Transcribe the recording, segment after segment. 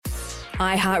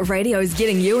iHeartRadio's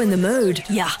getting you in the mood.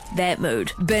 Yeah, that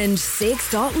mood. Binge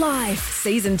Sex.Life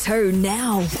Season 2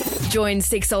 now. Join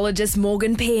sexologist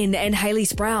Morgan Penn and Hayley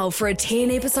Sproul for a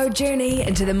 10-episode journey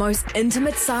into the most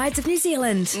intimate sides of New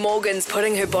Zealand. Morgan's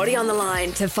putting her body on the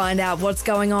line to find out what's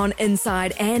going on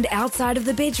inside and outside of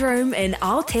the bedroom in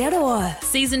Aotearoa.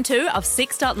 Season 2 of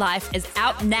Sex.Life is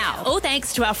out now. All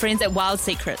thanks to our friends at Wild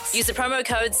Secrets. Use the promo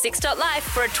code Sex.Life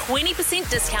for a 20%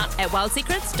 discount at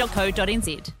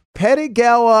wildsecrets.co.nz. Paddy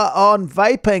Gower on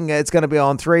vaping. It's going to be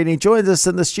on 3 and he joins us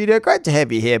in the studio. Great to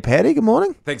have you here, Paddy. Good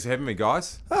morning. Thanks for having me,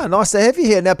 guys. Oh, nice to have you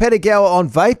here. Now, Paddy Gower on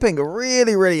vaping, a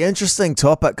really, really interesting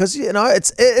topic because, you know,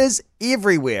 it is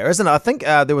everywhere, isn't it? I think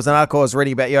there was an article I was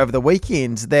reading about you over the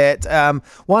weekend that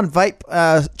one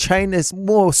vape chain has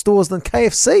more stores than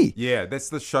KFC. Yeah, that's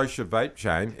the Shosha vape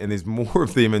chain, and there's more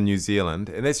of them in New Zealand,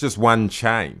 and that's just one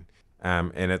chain.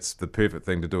 And it's the perfect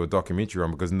thing to do a documentary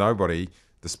on because nobody,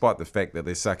 despite the fact that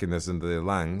they're sucking this into their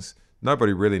lungs,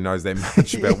 nobody really knows that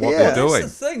much about what they're doing.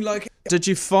 That's the thing. Like, did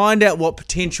you find out what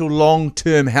potential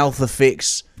long-term health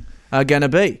effects are going to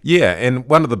be? Yeah, and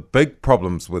one of the big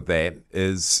problems with that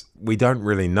is we don't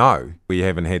really know. We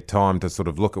haven't had time to sort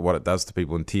of look at what it does to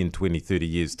people in 10, 20, 30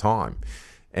 years' time.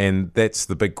 And that's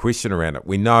the big question around it.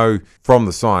 We know from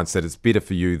the science that it's better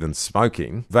for you than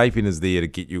smoking. Vaping is there to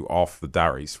get you off the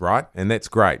durries, right? And that's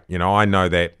great. You know, I know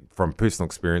that from personal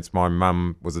experience. My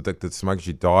mum was addicted to smoking.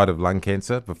 She died of lung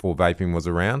cancer before vaping was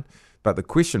around. But the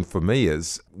question for me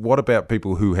is, what about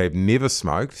people who have never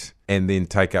smoked and then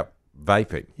take up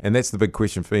vaping? And that's the big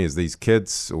question for me, is these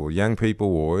kids or young people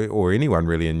or anyone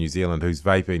really in New Zealand who's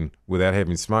vaping without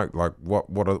having smoked, like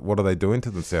what are they doing to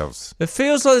themselves? It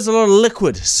feels like there's a lot of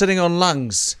liquid sitting on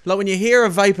lungs. Like when you hear a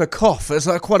vapor cough, it's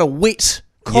like quite a wet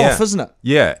cough, isn't it?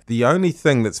 Yeah. The only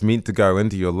thing that's meant to go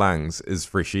into your lungs is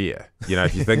fresh air, you know,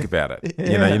 if you think about it.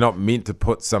 You know, you're not meant to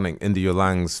put something into your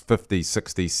lungs 50,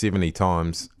 60, 70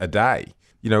 times a day.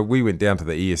 You know, we went down to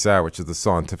the ESR, which is the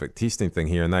scientific testing thing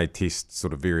here, and they test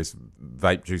sort of various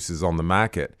vape juices on the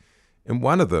market. And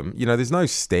one of them, you know, there's no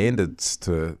standards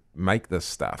to make this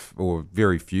stuff, or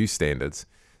very few standards.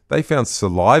 They found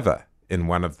saliva in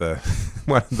one of the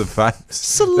vapes.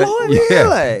 Saliva,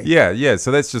 really? Yeah. So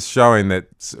that's just showing that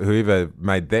whoever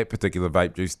made that particular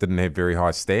vape juice didn't have very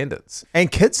high standards.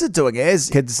 And kids are doing it. As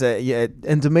kids at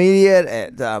intermediate,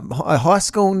 at high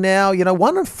school now, you know,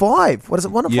 1 in 5. What is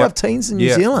it? 1 in 5 teens in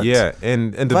New Zealand. Yeah,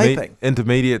 and vaping.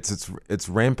 Intermediates, it's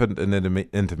rampant in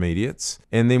intermediates.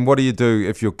 And then what do you do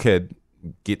if your kid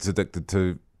gets addicted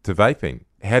to vaping?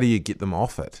 How do you get them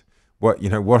off it?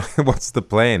 What's the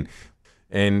plan?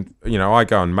 And, you know, I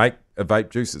go and make a vape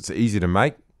juice. It's easy to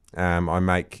make. I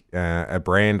make a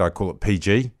brand. I call it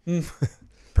PG.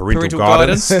 Parental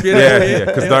guidance. Yeah,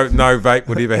 because no vape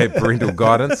would ever have parental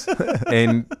guidance.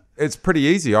 And it's pretty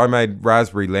easy. I made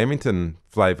raspberry lamington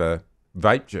flavour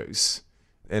vape juice.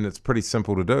 And it's pretty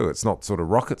simple to do. It's not sort of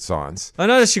rocket science. I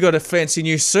noticed you got a fancy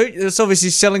new suit. It's obviously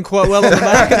selling quite well on the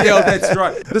market. That's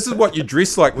right. This is what you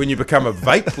dress like when you become a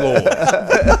vape lord.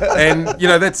 And, you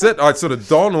know, that's it. I sort of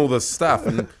don all this stuff.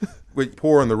 And we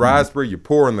pour in the raspberry, you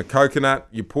pour in the coconut,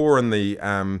 you pour in the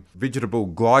vegetable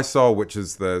glycol, which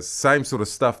is the same sort of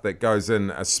stuff that goes in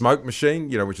a smoke machine,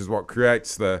 you know, which is what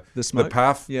creates the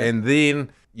puff. Yeah. And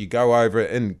then you go over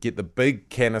and get the big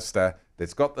canister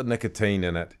that's got the nicotine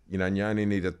in it, you know, and you only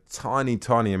need a tiny,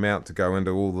 tiny amount to go into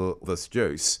all this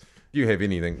juice. If you have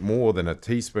anything more than a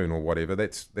teaspoon or whatever,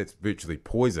 that's virtually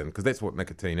poison, because that's what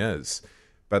nicotine is.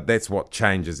 But that's what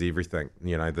changes everything.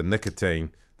 You know, the nicotine,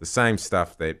 the same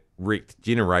stuff that wrecked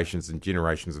generations and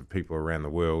generations of people around the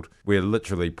world, we're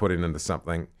literally putting into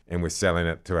something and we're selling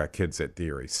it to our kids at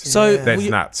dairies. So that's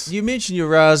nuts. You mentioned your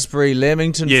raspberry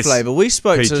lamington flavour. We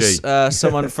spoke PG. To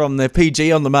someone from the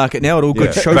PG on the market now at all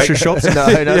good Shosha shops. No,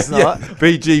 it's not.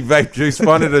 PG vape juice,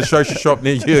 find it at a Shosha shop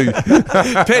near you.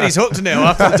 Paddy's hooked now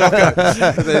after the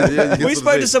doco. We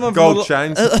spoke to someone from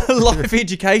a Life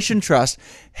Education Trust.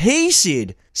 He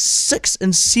said 6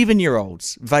 and 7 year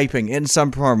olds vaping in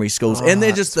some primary schools, and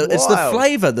they're just it's the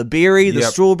flavour, the berry, the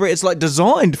strawberry. It's like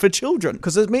designed for children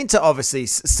because it's meant to obviously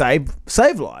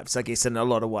save lives, I guess, in a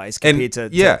lot of ways compared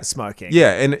to smoking.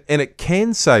 Yeah, and it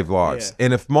can save lives. Yeah.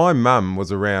 And if my mum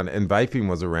was around and vaping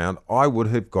was around, I would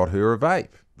have got her a vape.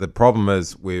 The problem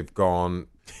is we've gone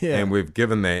and we've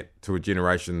given that to a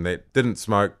generation that didn't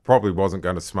smoke, probably wasn't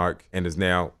going to smoke, and is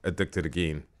now addicted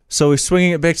again. So we're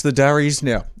swinging it back to the durries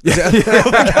now.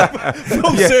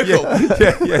 Full circle.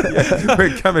 Yeah.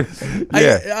 We're coming. Hey,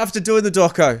 after doing the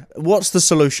doco, what's the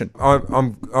solution?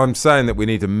 I'm saying that we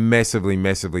need to massively,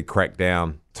 massively crack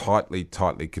down, tightly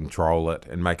control it,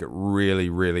 and make it really,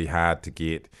 really hard to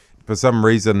get. for some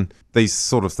reason, these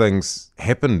sort of things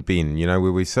happen, Ben, you know,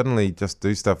 where we suddenly just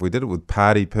do stuff. We did it with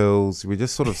party pills. We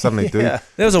just sort of suddenly do. That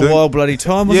was a wild bloody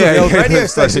time, wasn't it? The old radio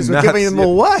stations were giving them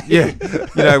away. Yeah.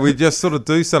 You know, we just sort of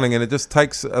do something, and it just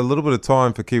takes a little bit of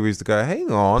time for Kiwis to go, hang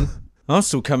on. I'm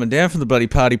still coming down from the bloody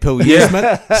party pill years, mate.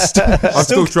 I'm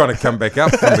still trying to come back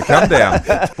up from the come down.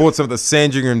 Bought some of the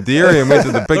Sandringham and Dairy and went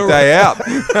to the big day out.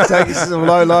 Taking some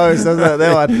low lows, doesn't it,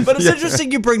 that one? But it's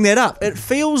interesting you bring that up. It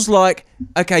feels like,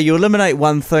 okay, you eliminate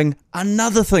one thing,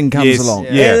 another thing comes along. Yeah.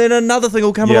 And then another thing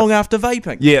will come along after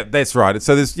vaping. Yeah, that's right.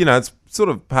 So there's, you know, it's sort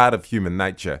of part of human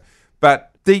nature.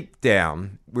 But deep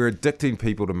down, we're addicting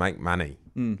people to make money.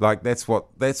 Like that's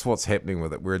what's happening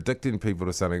with it. We're addicting people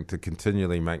to something to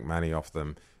continually make money off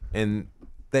them, and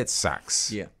that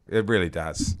sucks. Yeah, it really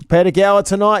does. Paddy Gower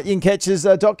tonight. You can catch his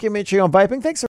documentary on vaping. Thanks.